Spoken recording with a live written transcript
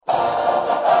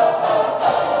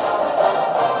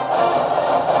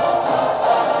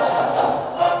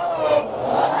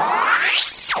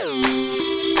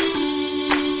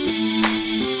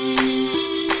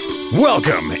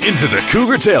into the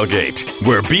Cougar Tailgate,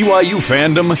 where BYU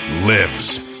fandom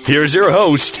lives. Here's your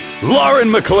host, Lauren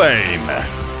McLean.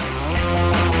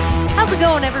 How's it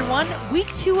going, everyone?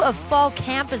 Week 2 of fall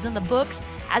camp is in the books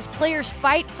as players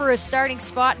fight for a starting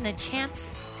spot and a chance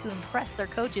to impress their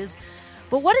coaches.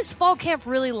 But what is fall camp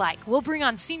really like? We'll bring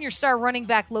on senior star running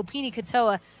back Lopini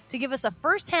Katoa to give us a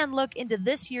first-hand look into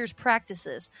this year's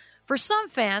practices. For some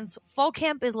fans, fall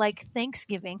camp is like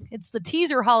Thanksgiving. It's the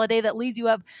teaser holiday that leads you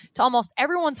up to almost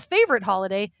everyone's favorite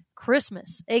holiday,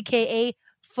 Christmas, a.k.a.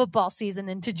 football season.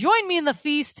 And to join me in the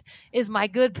feast is my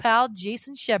good pal,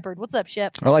 Jason Shepard. What's up,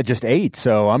 Shep? Well, I just ate,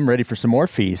 so I'm ready for some more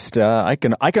feast. I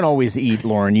can always eat,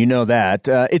 Lauren. You know that.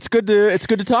 It's good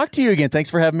to talk to you again. Thanks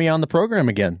for having me on the program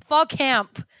again. Fall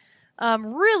camp,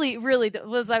 really,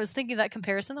 as I was thinking that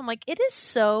comparison, I'm like, it is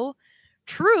so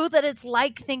true that it's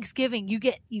like Thanksgiving. You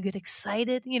get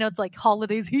excited. You know, it's like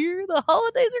holidays here. The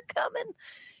holidays are coming.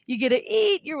 You get to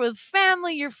eat. You're with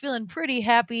family. You're feeling pretty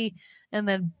happy. And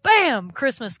then, bam,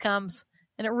 Christmas comes,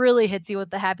 and it really hits you with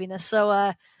the happiness.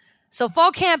 So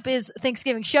fall camp is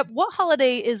Thanksgiving. Shep, what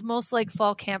holiday is most like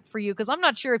fall camp for you? Because I'm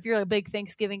not sure if you're a big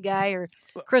Thanksgiving guy or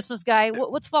Christmas guy.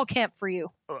 What's fall camp for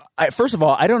you? First of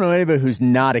all, I don't know anybody who's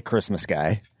not a Christmas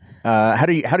guy. How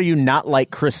do you not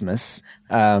like Christmas?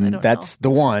 That's the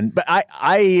one. But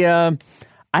I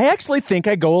actually think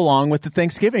I go along with the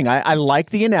Thanksgiving. I like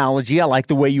the analogy. I like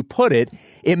the way you put it.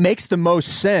 It makes the most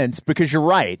sense because you're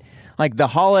right. Like the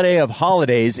holiday of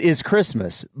holidays is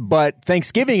Christmas, but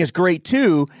Thanksgiving is great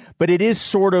too, but it is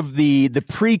sort of the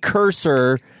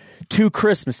precursor to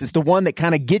Christmas. It's the one that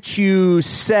kind of gets you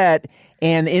set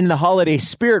and in the holiday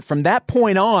spirit. From that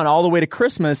point on all the way to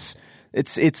Christmas,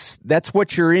 that's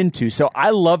what you're into. So I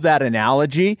love that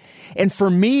analogy. And for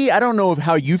me, I don't know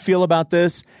how you feel about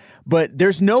this, but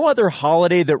there's no other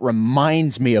holiday that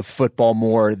reminds me of football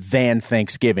more than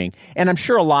Thanksgiving. And I'm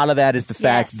sure a lot of that is the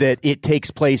fact that it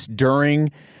takes place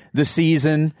during the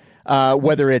season,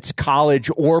 whether it's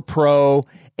college or pro.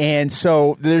 And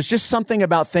so there's just something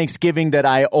about Thanksgiving that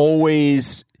it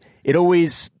always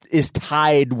is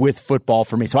tied with football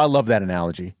for me. So I love that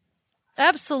analogy.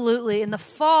 Absolutely. And the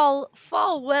fall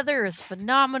weather is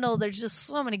phenomenal. There's just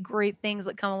so many great things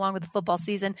that come along with the football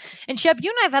season. And Shep,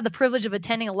 you and I have had the privilege of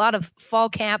attending a lot of fall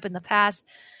camp in the past,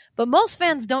 but most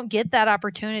fans don't get that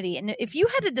opportunity. And if you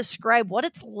had to describe what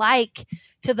it's like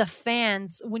to the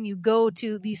fans when you go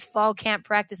to these fall camp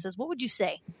practices, what would you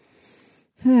say?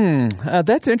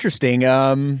 That's interesting.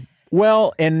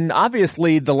 Well, and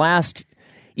obviously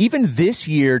even this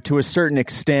year, to a certain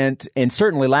extent, and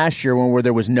certainly last year where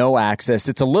there was no access,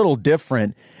 it's a little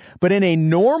different. But in a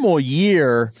normal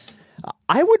year,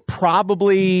 I would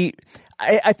probably –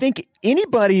 I think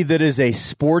anybody that is a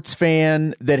sports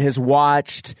fan that has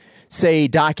watched, say,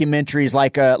 documentaries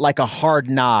like a Hard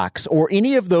Knocks or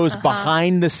any of those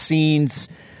behind-the-scenes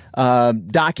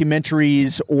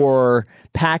documentaries or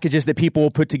packages that people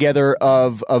will put together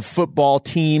of football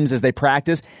teams as they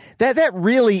practice, that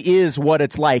really is what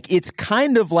it's like. It's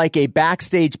kind of like a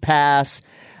backstage pass,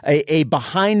 a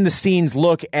behind-the-scenes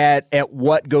look at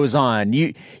what goes on.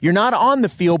 You're not on the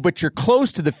field, but you're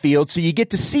close to the field, so you get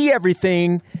to see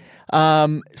everything.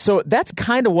 So that's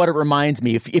kind of what it reminds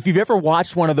me. If you've ever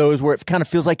watched one of those where it kind of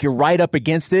feels like you're right up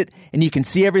against it and you can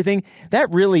see everything, that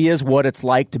really is what it's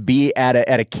like to be at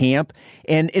a camp.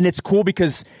 And it's cool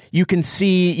because you can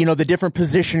see, you know, the different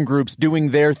position groups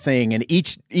doing their thing, and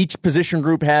each position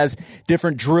group has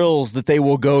different drills that they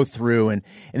will go through. And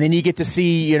then you get to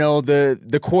see, you know,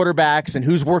 the quarterbacks and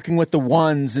who's working with the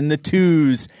ones and the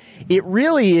twos. It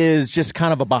really is just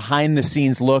kind of a behind the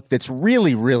scenes look that's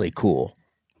really, really cool.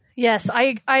 Yes,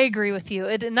 I agree with you,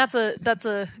 and that's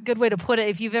a good way to put it.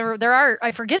 If you've ever,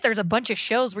 I forget there's a bunch of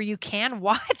shows where you can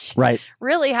watch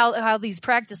really how these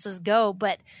practices go,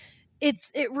 but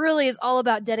it really is all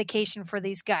about dedication for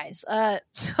these guys.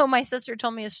 So my sister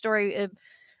told me a story.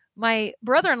 My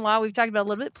brother-in-law, we've talked about a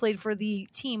little bit, played for the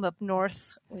team up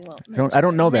north. I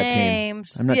don't know that team.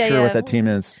 I'm not sure what that team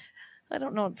is. I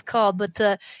don't know what it's called,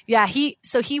 but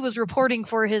he was reporting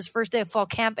for his first day of fall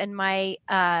camp, and my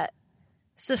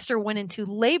sister went into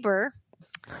labor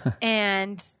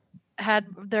and had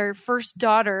their first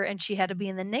daughter, and she had to be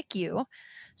in the NICU.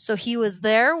 So he was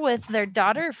there with their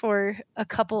daughter for a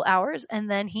couple hours, and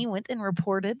then he went and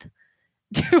reported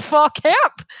to fall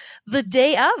camp the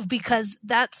day of, because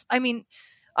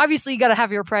obviously you got to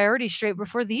have your priorities straight. But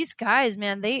for these guys,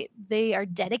 man, they are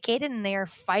dedicated and they are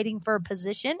fighting for a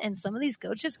position. And some of these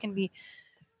coaches can be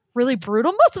really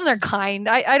brutal. Most of them are kind.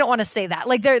 I don't want to say that.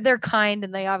 Like they're kind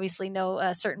and they obviously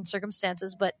know certain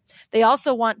circumstances, but they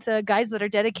also want guys that are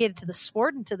dedicated to the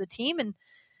sport and to the team. And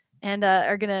and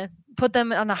are going to put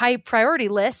them on a high priority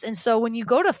list. And so when you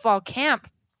go to fall camp,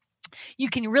 you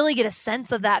can really get a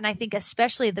sense of that. And I think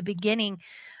especially at the beginning,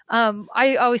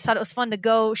 I always thought it was fun to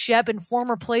go, Shep, and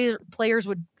former players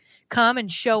would come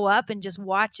and show up and just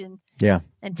watch and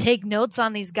take notes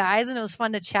on these guys. And it was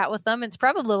fun to chat with them. It's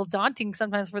probably a little daunting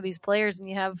sometimes for these players, and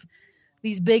you have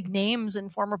these big names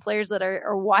and former players that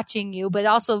are watching you, but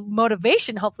also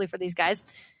motivation, hopefully, for these guys.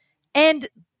 And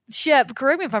Shep,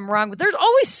 correct me if I'm wrong, but there's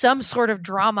always some sort of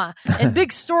drama and big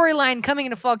storyline coming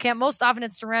into fall camp. Most often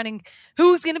it's surrounding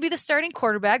who's going to be the starting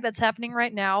quarterback. That's happening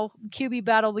right now. QB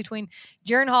battle between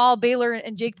Jaren Hall, Baylor,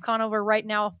 and Jake Conover right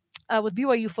now with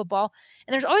BYU football.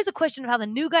 And there's always a question of how the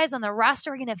new guys on the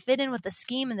roster are going to fit in with the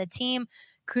scheme and the team.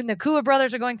 The Nakua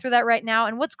brothers are going through that right now.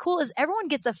 And what's cool is everyone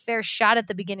gets a fair shot at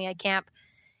the beginning of camp.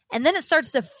 And then it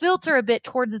starts to filter a bit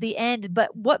towards the end.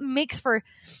 But what makes for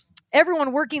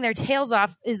everyone working their tails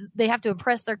off is they have to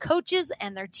impress their coaches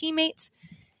and their teammates.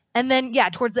 And then,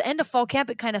 towards the end of fall camp,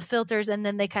 it kind of filters, and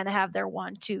then they kind of have their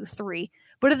 1, 2, 3.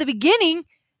 But at the beginning,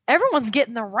 everyone's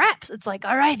getting the reps. It's like,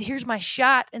 all right, here's my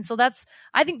shot. And so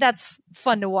I think that's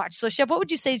fun to watch. So, Shep, what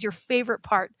would you say is your favorite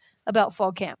part about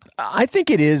fall camp? I think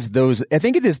it is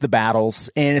the battles,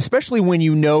 and especially when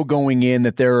you know going in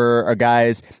that there are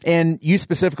guys, and you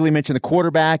specifically mentioned the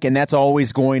quarterback, and that's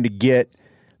always going to get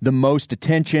the most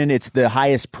attention. It's the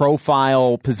highest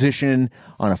profile position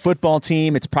on a football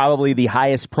team. It's probably the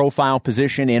highest profile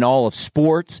position in all of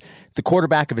sports, the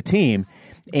quarterback of a team.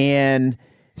 And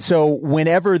so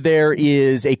whenever there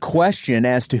is a question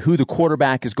as to who the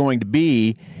quarterback is going to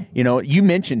be, you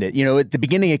mentioned it, at the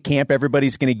beginning of camp,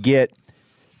 everybody's going to get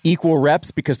equal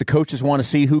reps because the coaches want to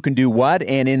see who can do what.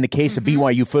 And in the case of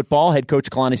BYU football, head coach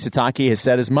Kalani Sitake has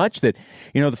said as much that,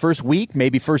 the first week,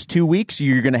 maybe first 2 weeks,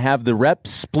 you're going to have the reps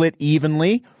split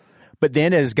evenly. But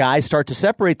then as guys start to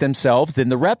separate themselves, then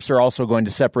the reps are also going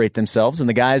to separate themselves. And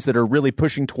the guys that are really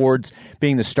pushing towards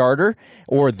being the starter,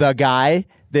 or the guy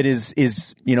that is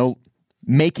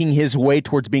making his way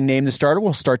towards being named the starter,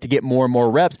 will start to get more and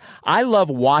more reps. I love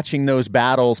watching those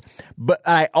battles, but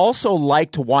I also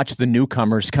like to watch the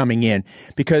newcomers coming in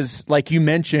because, like you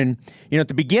mentioned, at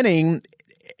the beginning,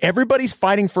 everybody's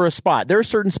fighting for a spot. There are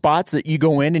certain spots that you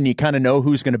go in and you kind of know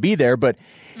who's going to be there, but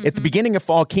at the beginning of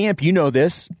fall camp,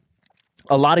 this,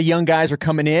 a lot of young guys are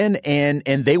coming in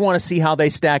and they want to see how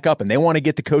they stack up and they want to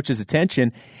get the coach's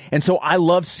attention. And so I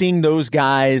love seeing those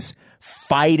guys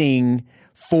fighting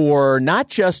for not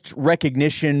just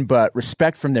recognition, but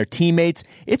respect from their teammates.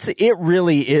 It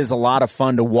really is a lot of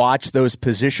fun to watch those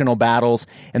positional battles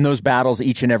and those battles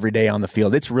each and every day on the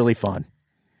field. It's really fun.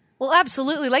 Well,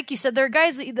 absolutely. Like you said, there are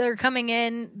guys that are coming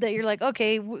in that you're like,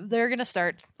 okay, they're going to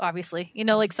start, obviously.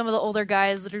 Like some of the older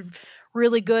guys that are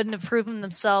really good and have proven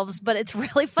themselves. But it's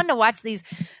really fun to watch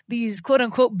these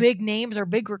quote-unquote big names or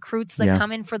big recruits that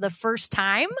come in for the first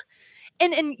time.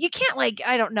 And you can't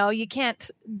you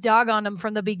can't dog on them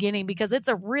from the beginning because it's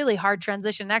a really hard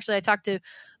transition. Actually, I talked to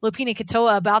Lopini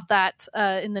Katoa about that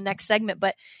in the next segment,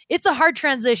 but it's a hard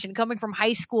transition coming from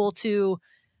high school to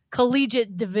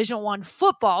collegiate Division I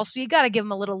football. So you got to give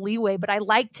them a little leeway, but I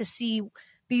like to see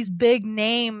these big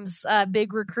names,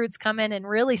 big recruits come in and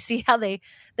really see how they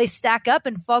stack up,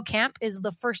 and fall camp is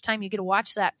the first time you get to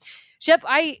watch that. Shep,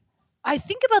 I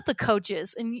think about the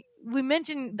coaches, and we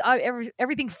mentioned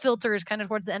everything filters kind of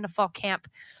towards the end of fall camp.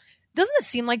 Doesn't it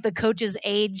seem like the coaches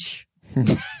age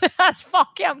as fall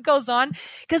camp goes on?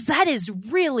 Because that is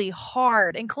really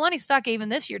hard. And Kalani Sitake even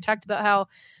this year talked about how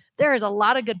there is a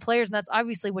lot of good players, and that's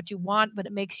obviously what you want, but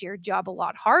it makes your job a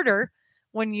lot harder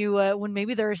when you when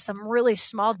maybe there are some really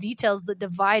small details that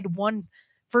divide 1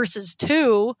 versus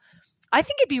 2. I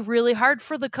think it'd be really hard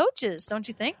for the coaches, don't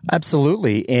you think?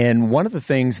 Absolutely. And one of the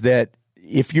things that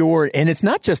and it's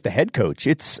not just the head coach,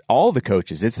 it's all the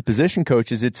coaches, it's the position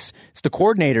coaches, it's the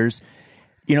coordinators.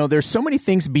 There's so many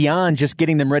things beyond just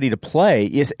getting them ready to play.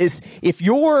 If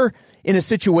you're in a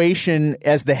situation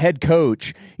as the head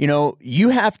coach, you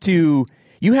have to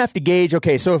gauge,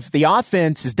 okay, so if the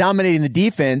offense is dominating the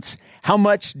defense, how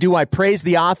much do I praise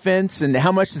the offense and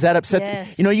how much does that upset?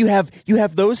 Yes. You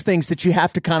have those things that you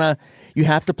have to you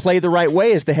have to play the right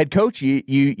way as the head coach.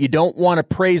 You don't want to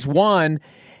praise one,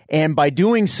 and by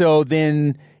doing so,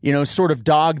 then sort of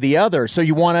dog the other. So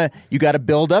you got to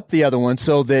build up the other one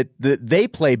so that they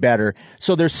play better.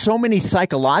 So there's so many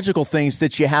psychological things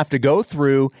that you have to go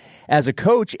through as a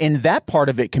coach, and that part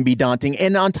of it can be daunting.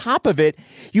 And on top of it,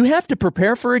 you have to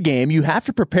prepare for a game. You have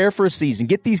to prepare for a season.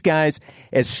 Get these guys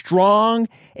as strong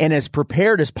and as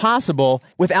prepared as possible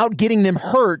without getting them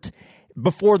hurt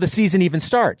before the season even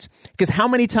starts. Because how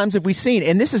many times have we seen,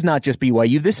 and this is not just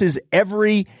BYU, this is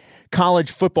every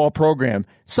college football program,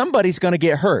 somebody's going to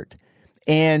get hurt.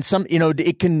 And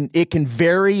it can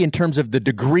vary in terms of the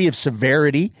degree of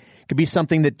severity. It could be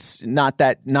something that's not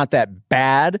that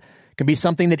bad. It can be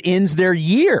something that ends their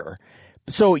year.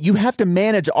 So you have to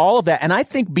manage all of that. And I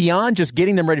think beyond just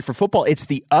getting them ready for football, it's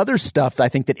the other stuff I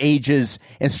think that ages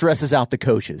and stresses out the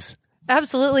coaches.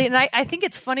 Absolutely. And I think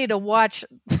it's funny to watch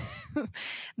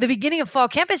the beginning of fall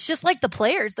camp. It's just like the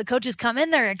players. The coaches come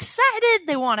in, they're excited.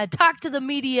 They want to talk to the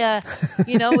media.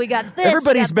 We got this.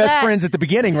 Everybody's best friends at the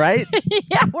beginning, right?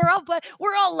 Yeah,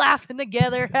 we're all laughing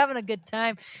together, having a good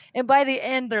time. And by the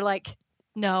end, they're like,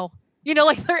 no.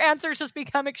 Their answers just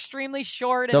become extremely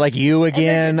short. They're like, you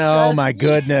again? Oh, my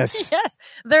goodness. Yes.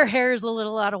 Their hair's a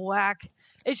little out of whack.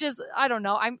 It's just, I don't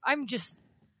know.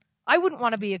 I wouldn't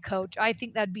want to be a coach. I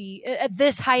think that'd be at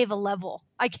this high of a level.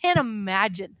 I can't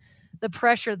imagine the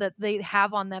pressure that they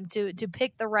have on them to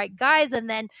pick the right guys. And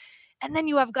then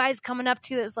you have guys coming up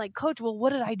to you that's like, Coach, well,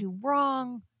 what did I do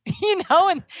wrong?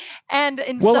 And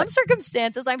in some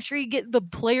circumstances, I'm sure you get the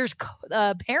players'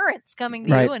 parents coming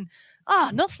to you and,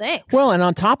 no thanks. Well, and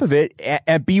on top of it,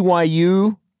 at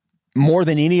BYU, more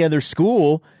than any other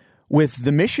school, with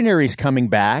the missionaries coming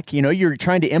back, you're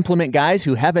trying to implement guys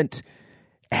who haven't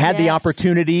had the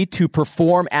opportunity to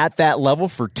perform at that level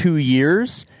for 2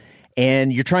 years,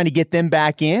 and you're trying to get them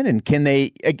back in. And can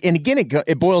they? And again,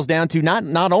 it boils down to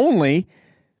not only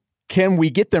can we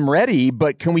get them ready,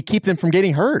 but can we keep them from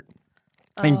getting hurt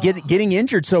and getting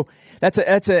injured? So that's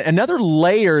another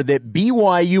layer that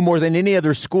BYU more than any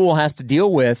other school has to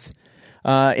deal with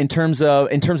in terms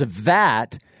of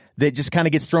that just kind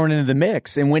of gets thrown into the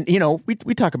mix. And when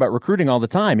we talk about recruiting all the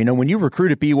time. When you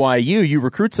recruit at BYU, you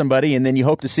recruit somebody and then you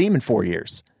hope to see them in 4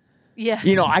 years. Yeah.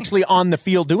 Actually on the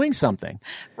field doing something.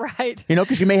 Right.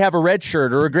 Because you may have a red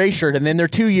shirt or a gray shirt, and then they're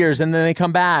 2 years, and then they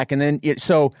come back, and then they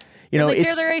tear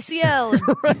their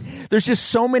ACL. There's just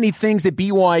so many things at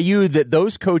BYU that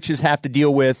those coaches have to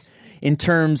deal with in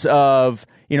terms of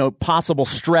possible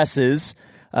stresses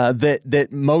that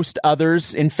most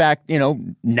others, in fact,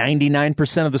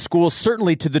 99% of the schools,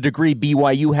 certainly to the degree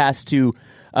BYU has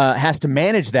to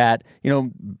manage that.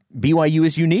 BYU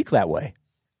is unique that way.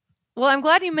 Well, I'm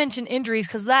glad you mentioned injuries,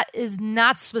 because that is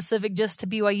not specific just to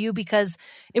BYU, because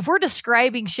if we're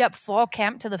describing Shep fall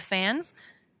camp to the fans,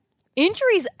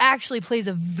 injuries actually plays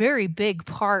a very big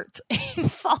part in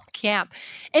fall camp.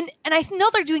 And I know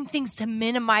they're doing things to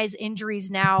minimize injuries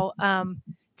now,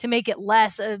 to make it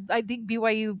less. I think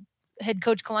BYU head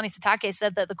coach Kalani Sitake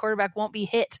said that the quarterback won't be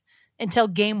hit until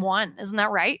game 1. Isn't that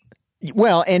right?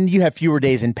 Well, and you have fewer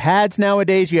days in pads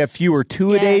nowadays. You have fewer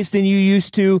two-a-days than you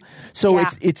used to. So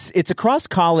it's across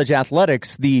college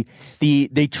athletics.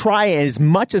 They try as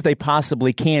much as they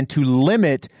possibly can to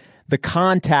limit the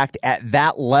contact at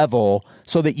that level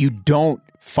so that you don't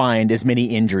find as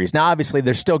many injuries. Now, obviously,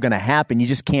 they're still going to happen. You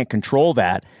just can't control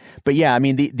that. But yeah, I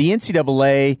mean, the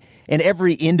NCAA and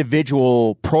every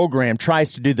individual program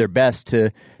tries to do their best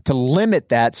to limit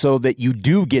that so that you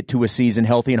do get to a season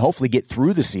healthy and hopefully get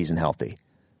through the season healthy.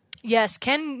 Yes,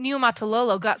 Ken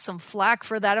Niumatalolo got some flack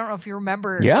for that. I don't know if you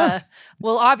remember. Yeah.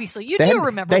 Well, obviously, you do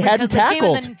remember. They hadn't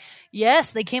tackled.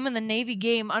 They came in the Navy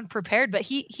game unprepared, but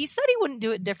he said he wouldn't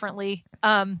do it differently.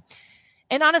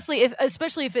 And honestly,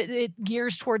 especially if it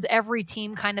gears towards every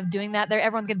team kind of doing that,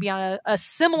 everyone's going to be on a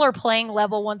similar playing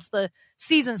level once the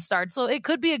season starts. So it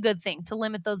could be a good thing to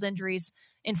limit those injuries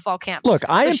in fall camp. Look,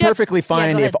 I am perfectly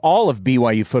fine if all of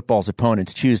BYU football's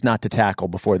opponents choose not to tackle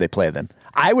before they play them.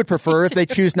 I would prefer if they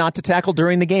choose not to tackle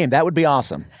during the game. That would be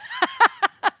awesome.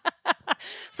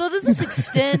 So does this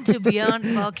extend to beyond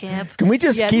fall camp? Can we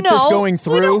just keep this going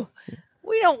through?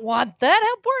 We don't want that.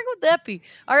 How boring would that be?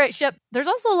 All right, Shep. There's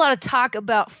also a lot of talk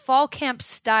about fall camp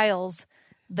styles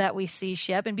that we see,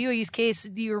 Shep. In BYU's case,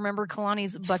 do you remember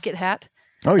Kalani's bucket hat?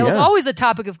 Oh, That was always a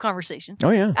topic of conversation.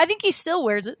 Oh, yeah. I think he still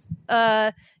wears it.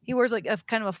 He wears like a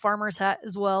kind of a farmer's hat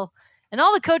as well. And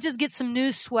all the coaches get some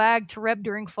new swag to rep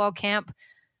during fall camp.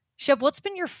 Shep, what's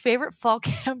been your favorite fall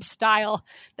camp style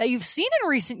that you've seen in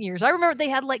recent years? I remember they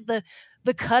had like the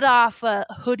cutoff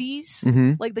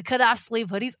hoodies, like the cutoff sleeve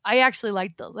hoodies. I actually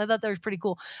liked those. I thought that was pretty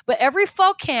cool. But every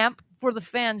fall camp for the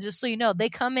fans, just so you know, they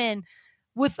come in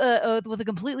with a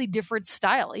completely different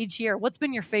style each year. What's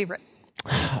been your favorite?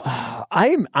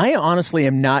 I honestly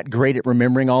am not great at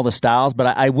remembering all the styles,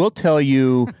 but I will tell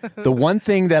you the one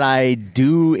thing that I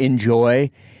do enjoy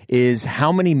is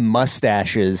how many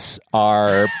mustaches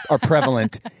are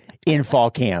prevalent in fall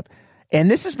camp. And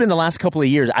this has been the last couple of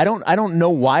years. I don't know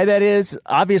why that is.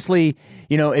 Obviously,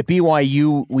 at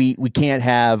BYU we can't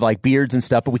have like beards and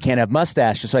stuff, but we can't have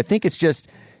mustaches. So I think it's just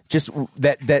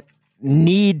that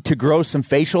need to grow some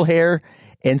facial hair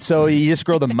And so you just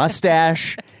grow the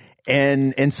mustache.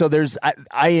 And so there's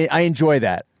I enjoy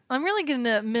that. I'm really going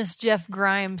to miss Jeff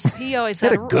Grimes. He always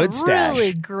had a good stash.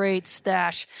 Really great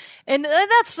stash. And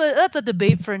that's a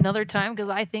debate for another time because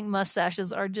I think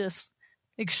mustaches are just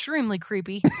extremely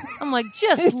creepy. I'm like,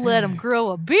 just let him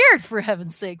grow a beard for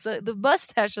heaven's sakes. The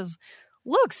mustaches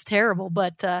looks terrible,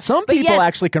 but some people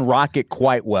actually can rock it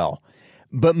quite well.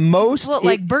 But most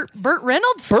like Burt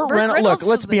Reynolds? Burt Reynolds. Look,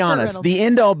 let's be honest. The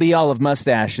end all be all of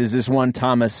mustaches is one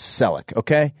Thomas Selleck,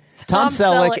 okay? Tom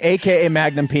Selleck, a.k.a.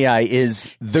 Magnum P.I., is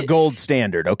the gold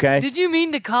standard, okay? Did you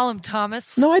mean to call him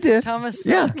Thomas? No, I did. Thomas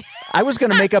Selleck? Yeah. I was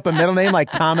going to make up a middle name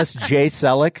like Thomas J.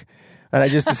 Selleck, and I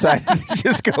just decided to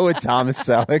just go with Thomas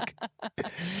Selleck.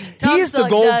 He is the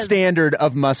gold standard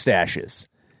of mustaches.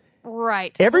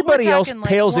 Right. Everybody else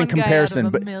pales in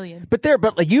comparison.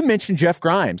 But like you mentioned Jeff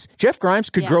Grimes. Jeff Grimes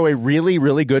could grow a really,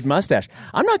 really good mustache.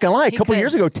 I'm not going to lie. A couple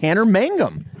years ago, Tanner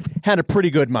Mangum had a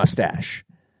pretty good mustache.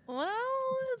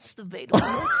 It's debatable.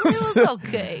 It's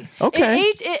okay. Okay.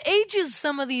 It ages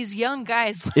some of these young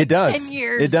guys. Like it does. 10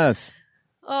 years. It does.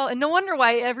 Oh, and no wonder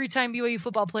why every time BYU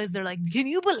football plays, they're like, "Can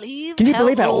you believe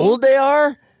how old they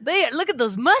are? Look at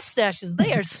those mustaches.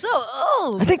 They are so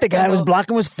old." I think the guy who was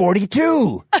blocking was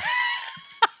 42.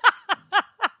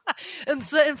 And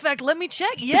so, in fact, let me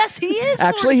check. Yes, he is.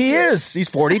 Actually, he is. He's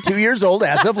 42 years old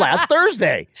as of last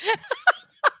Thursday.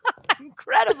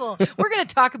 Incredible. We're going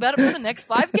to talk about it for the next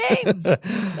 5 games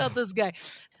about this guy.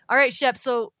 All right, Shep.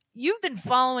 So you've been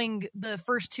following the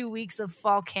first 2 weeks of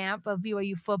fall camp of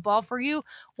BYU football. For you,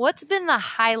 what's been the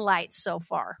highlight so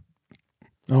far?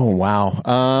 Oh,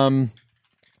 wow.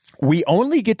 We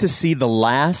only get to see the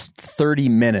last 30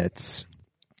 minutes,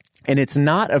 and it's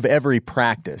not of every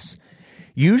practice.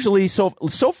 Usually, so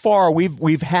far,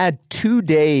 we've had 2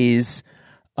 days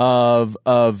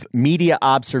of media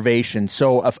observation,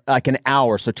 so like an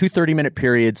hour, so 2 30-minute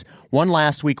periods, one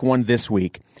last week, one this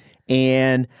week.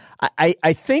 And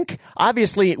I think,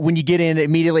 obviously, when you get in,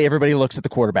 immediately everybody looks at the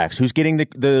quarterbacks, who's getting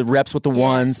the reps with the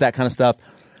ones, that kind of stuff.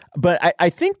 But I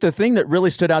think the thing that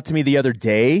really stood out to me the other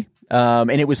day,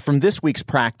 and it was from this week's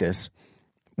practice,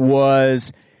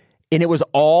 and it was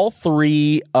all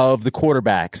 3 of the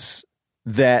quarterbacks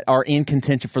that are in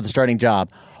contention for the starting job.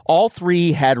 All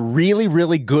 3 had really,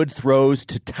 really good throws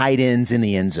to tight ends in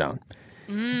the end zone.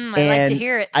 I like to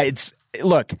hear it.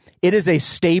 Look, it is a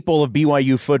staple of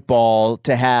BYU football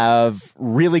to have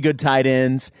really good tight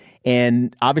ends.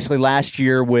 And obviously last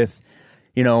year with,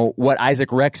 what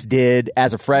Isaac Rex did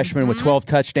as a freshman with 12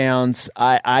 touchdowns,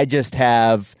 I just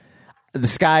have the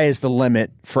sky is the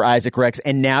limit for Isaac Rex.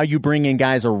 And now you bring in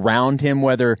guys around him,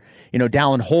 whether,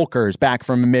 Dallin Holker is back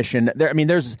from a mission.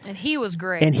 And he was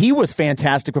great. And he was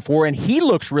fantastic before, and he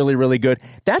looks really, really good.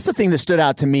 That's the thing that stood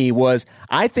out to me was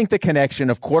I think the connection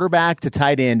of quarterback to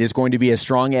tight end is going to be as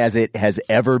strong as it has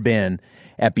ever been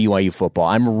at BYU football.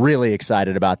 I'm really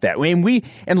excited about that.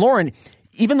 And Lauren,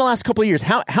 even the last couple of years,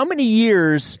 how many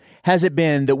years has it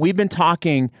been that we've been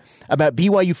talking about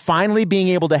BYU finally being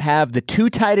able to have the 2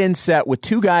 tight end set with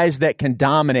 2 guys that can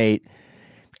dominate,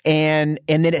 and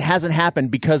then it hasn't happened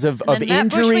because of injuries. Matt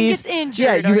Bushman gets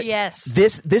injured. Yes.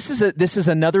 This is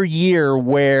another year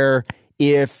where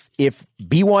if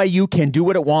BYU can do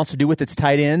what it wants to do with its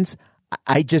tight ends,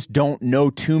 I just don't know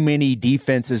too many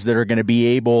defenses that are going to be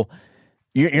able.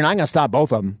 You're not going to stop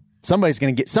both of them. Somebody's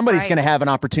going to have an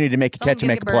opportunity to make a catch and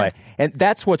make a play. And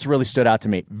that's what's really stood out to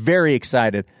me. Very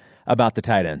excited about the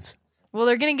tight ends. Well,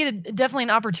 they're going to get definitely an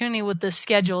opportunity with this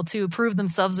schedule to prove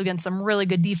themselves against some really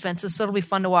good defenses, so it'll be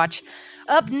fun to watch.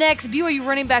 Up next, BYU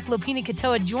running back Lopini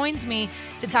Katoa joins me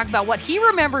to talk about what he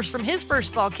remembers from his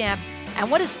first fall camp and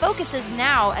what his focus is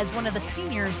now as one of the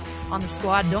seniors on the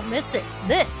squad. Don't miss it.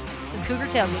 This is Cougar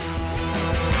Tailgate.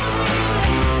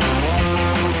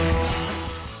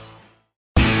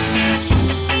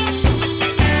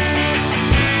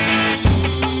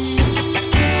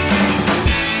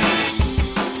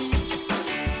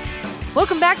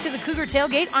 Welcome back to the Cougar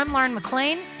Tailgate. I'm Lauren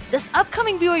McLean. This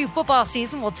upcoming BYU football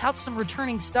season will tout some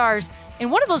returning stars, and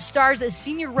one of those stars is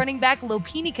senior running back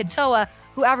Lopini Katoa,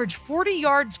 who averaged 40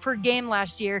 yards per game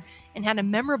last year and had a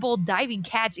memorable diving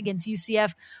catch against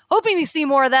UCF. Hoping to see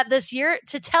more of that this year.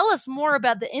 To tell us more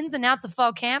about the ins and outs of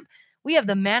fall camp, we have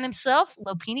the man himself,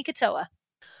 Lopini Katoa.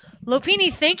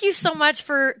 Lopini, thank you so much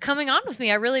for coming on with me.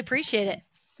 I really appreciate it.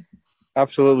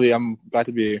 Absolutely. I'm glad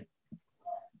to be here.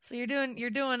 So you're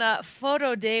doing a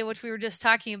photo day, which we were just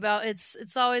talking about.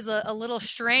 It's always a little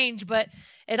strange, but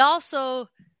it also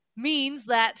means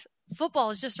that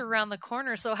football is just around the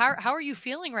corner. So how are you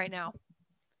feeling right now?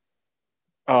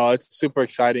 Oh, it's super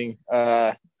exciting.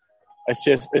 It's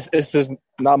just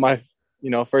not my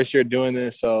first year doing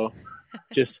this, so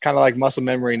just kind of like muscle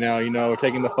memory now. We're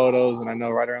taking the photos, and I know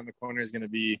right around the corner is going to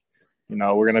be, we're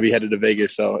going to be headed to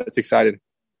Vegas. So it's exciting.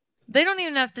 They don't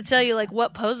even have to tell you like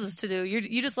what poses to do.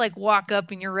 You just like walk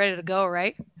up and you're ready to go,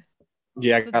 right?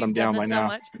 Yeah, I got them down by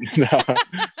now.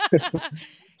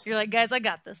 You're like, guys, I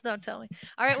got this. Don't tell me.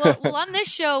 All right. Well, on this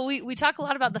show, we talk a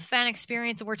lot about the fan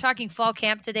experience, and we're talking fall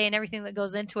camp today and everything that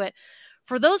goes into it.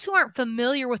 For those who aren't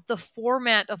familiar with the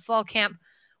format of fall camp,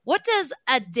 what does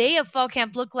a day of fall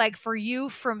camp look like for you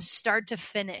from start to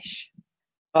finish?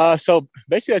 So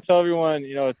basically, I tell everyone,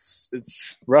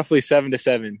 it's roughly 7 to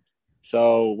 7.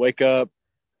 So wake up,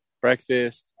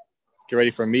 breakfast, get ready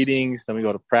for meetings. Then we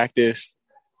go to practice.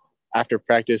 After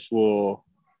practice, we'll,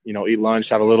 eat lunch,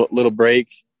 have a little break,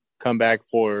 come back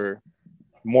for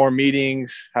more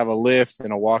meetings, have a lift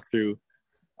and a walkthrough.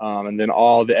 And then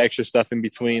all the extra stuff in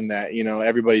between that,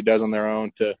 everybody does on their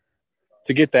own to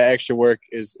get that extra work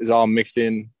is all mixed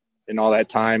in all that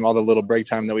time, all the little break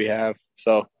time that we have.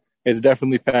 So it's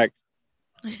definitely packed.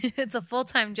 It's a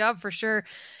full-time job for sure.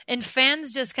 And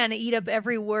fans just kind of eat up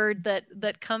every word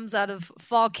that comes out of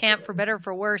fall camp, for better or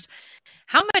for worse.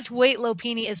 How much weight,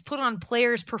 Lopini, is put on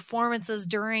players' performances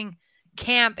during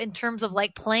camp in terms of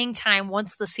like playing time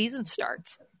once the season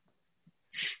starts?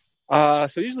 So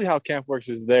usually how camp works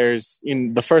is there's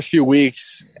in the first few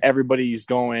weeks, everybody's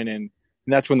going and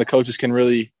that's when the coaches can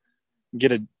really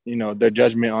get their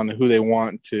judgment on who they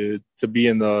want to be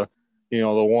in the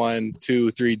 1,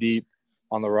 2, 3 deep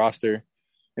on the roster.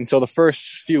 And so the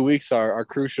first few weeks are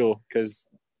crucial because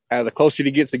the closer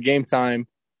it gets to game time,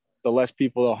 the less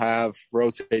people they'll have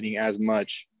rotating as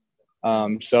much.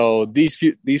 So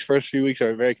these first few weeks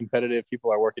are very competitive.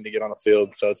 People are working to get on the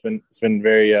field. So it's been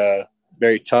very,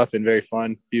 very tough and very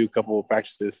fun. Couple of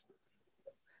practices.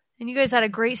 And you guys had a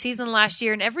great season last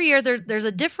year. And every year there's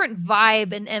a different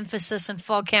vibe and emphasis in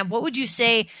fall camp. What would you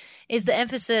say is the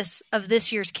emphasis of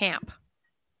this year's camp?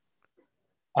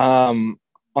 On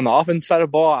the offense side of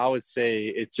the ball, I would say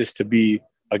it's just to be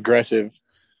aggressive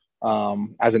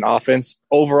as an offense.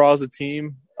 Overall as a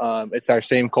team, it's our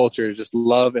same culture, just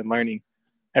love and learning.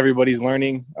 Everybody's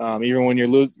learning. Even when you're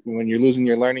losing,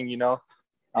 you're learning,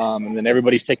 and then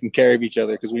everybody's taking care of each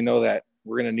other because we know that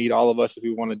we're going to need all of us if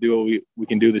we want to do what we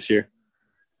can do this year.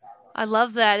 I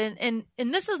love that. And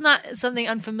this is not something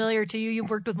unfamiliar to you. You've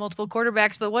worked with multiple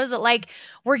quarterbacks, but what is it like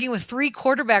working with 3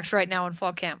 quarterbacks right now in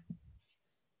fall camp?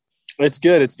 It's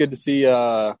good. It's good to see,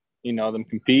 them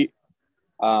compete.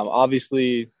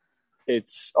 Obviously,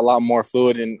 it's a lot more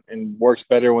fluid and works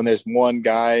better when there's one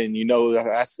guy and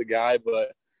that's the guy.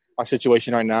 But our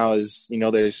situation right now is,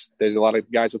 there's a lot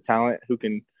of guys with talent who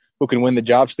can win the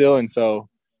job still. And so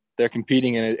they're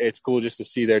competing, and it's cool just to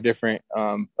see their different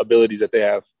abilities that they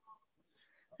have.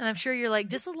 And I'm sure you're like,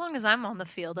 just as long as I'm on the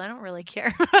field, I don't really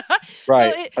care.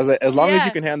 Right. So as long as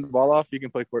you can hand the ball off, you can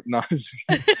play court. No,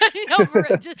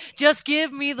 just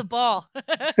give me the ball.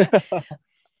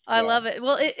 I love it.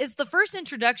 Well, it's the first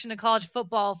introduction to college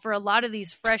football for a lot of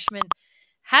these freshmen.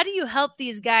 How do you help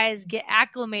these guys get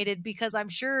acclimated? Because I'm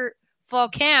sure fall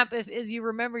camp, as you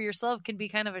remember yourself, can be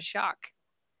kind of a shock.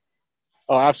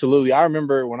 Oh, absolutely. I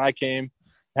remember when I came,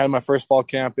 had my first fall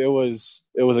camp, it was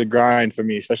a grind for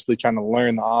me, especially trying to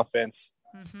learn the offense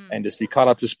and just be caught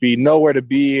up to speed, know where to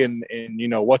be and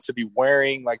what to be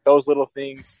wearing. Like those little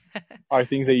things are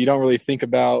things that you don't really think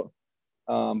about.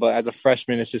 But as a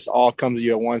freshman, it's just all comes to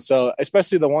you at once. So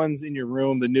especially the ones in your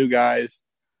room, the new guys,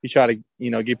 you try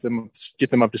to get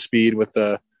them up to speed with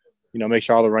make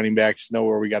sure all the running backs know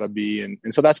where we got to be. And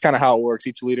so that's kind of how it works.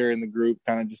 Each leader in the group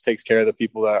kind of just takes care of the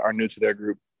people that are new to their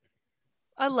group.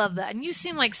 I love that. And you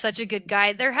seem like such a good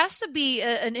guy. There has to be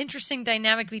an interesting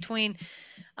dynamic between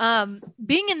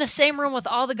being in the same room with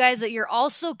all the guys that you're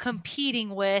also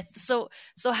competing with. So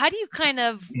how do you kind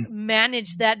of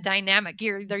manage that dynamic?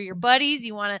 They're your buddies.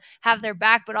 You want to have their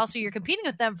back, but also you're competing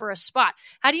with them for a spot.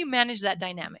 How do you manage that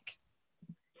dynamic?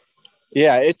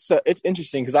 Yeah, it's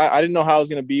interesting because I didn't know how I was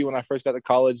going to be when I first got to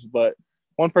college, but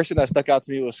one person that stuck out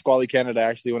to me was Squally Canada.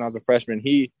 Actually, when I was a freshman,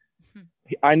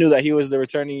 I knew that he was the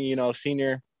returning,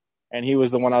 senior, and he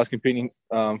was the one I was competing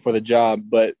for the job.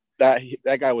 But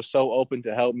that guy was so open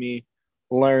to help me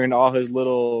learn all the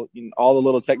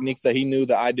little techniques that he knew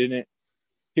that I didn't.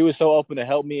 He was so open to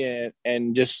help me,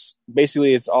 and just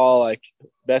basically it's all like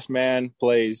best man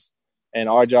plays, and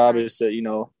our job is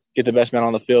to get the best man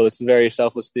on the field. It's a very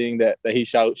selfless thing that he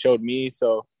showed me.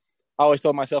 So I always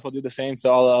told myself I'll do the same to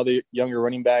all the other younger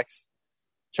running backs.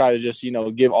 Try to just,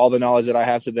 give all the knowledge that I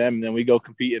have to them, and then we go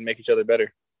compete and make each other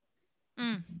better.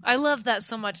 I love that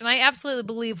so much. And I absolutely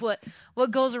believe what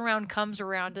goes around comes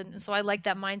around. And so I like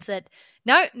that mindset.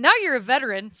 Now you're a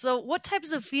veteran. So what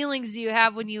types of feelings do you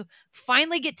have when you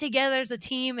finally get together as a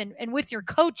team and with your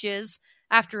coaches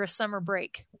after a summer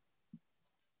break?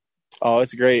 Oh,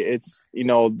 it's great. It's,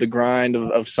 the grind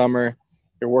of summer.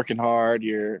 You're working hard.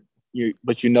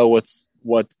 But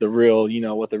what the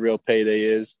real payday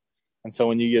is. And so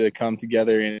when you get to come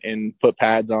together and put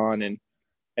pads on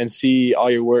and see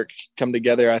all your work come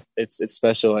together, it's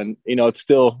special. And, it's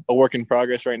still a work in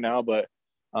progress right now, but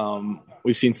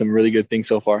we've seen some really good things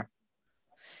so far.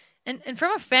 And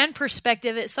from a fan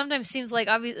perspective, it sometimes seems like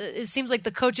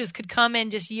the coaches could come in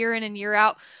just year in and year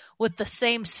out with the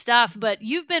same stuff. But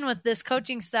you've been with this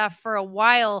coaching staff for a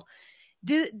while.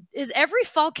 Is every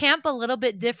fall camp a little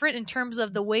bit different in terms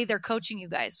of the way they're coaching you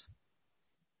guys?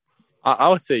 I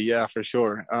would say, yeah, for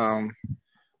sure.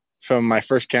 From my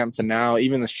first camp to now,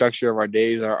 even the structure of our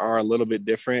days are a little bit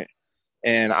different.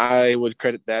 And I would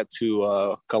credit that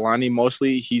to Kalani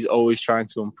mostly. He's always trying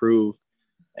to improve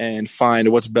and find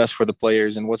what's best for the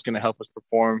players and what's going to help us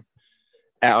perform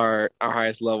at our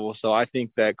highest level. So I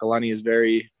think that Kalani is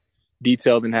very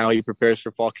detailed in how he prepares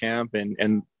for fall camp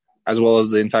and as well as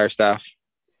the entire staff.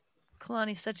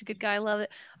 Kalani's such a good guy. I love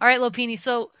it. All right, Lopini.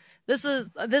 So this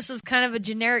is kind of a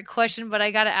generic question, but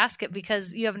I got to ask it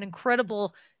because you have an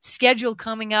incredible schedule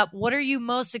coming up. What are you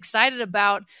most excited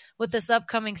about with this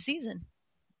upcoming season?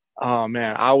 Oh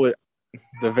man,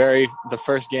 the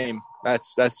first game.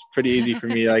 That's pretty easy for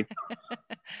me. Like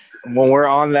when we're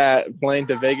on that plane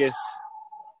to Vegas,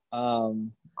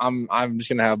 I'm just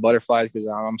gonna have butterflies because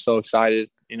I'm so excited.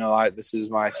 This is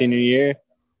my senior year,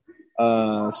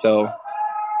 so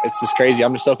it's just crazy.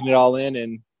 I'm just soaking it all in,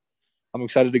 and I'm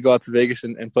excited to go out to Vegas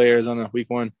and play Arizona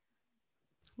week 1.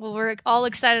 Well, we're all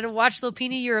excited to watch.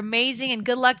 Lopini, you're amazing, and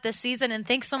good luck this season. And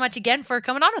thanks so much again for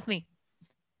coming on with me.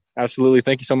 Absolutely.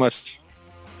 Thank you so much.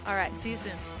 All right. See you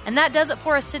soon. And that does it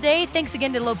for us today. Thanks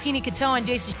again to Lopini Katoa and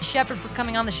Jason Shepard for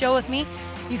coming on the show with me.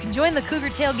 You can join the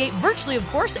Cougar Tailgate virtually, of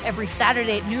course, every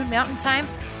Saturday at noon Mountain Time,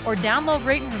 or download,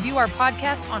 rate, and review our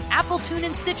podcast on Apple,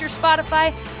 TuneIn, Stitcher,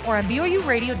 Spotify, or on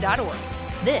BYURadio.org.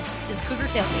 This is Cougar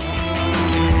Tailgate.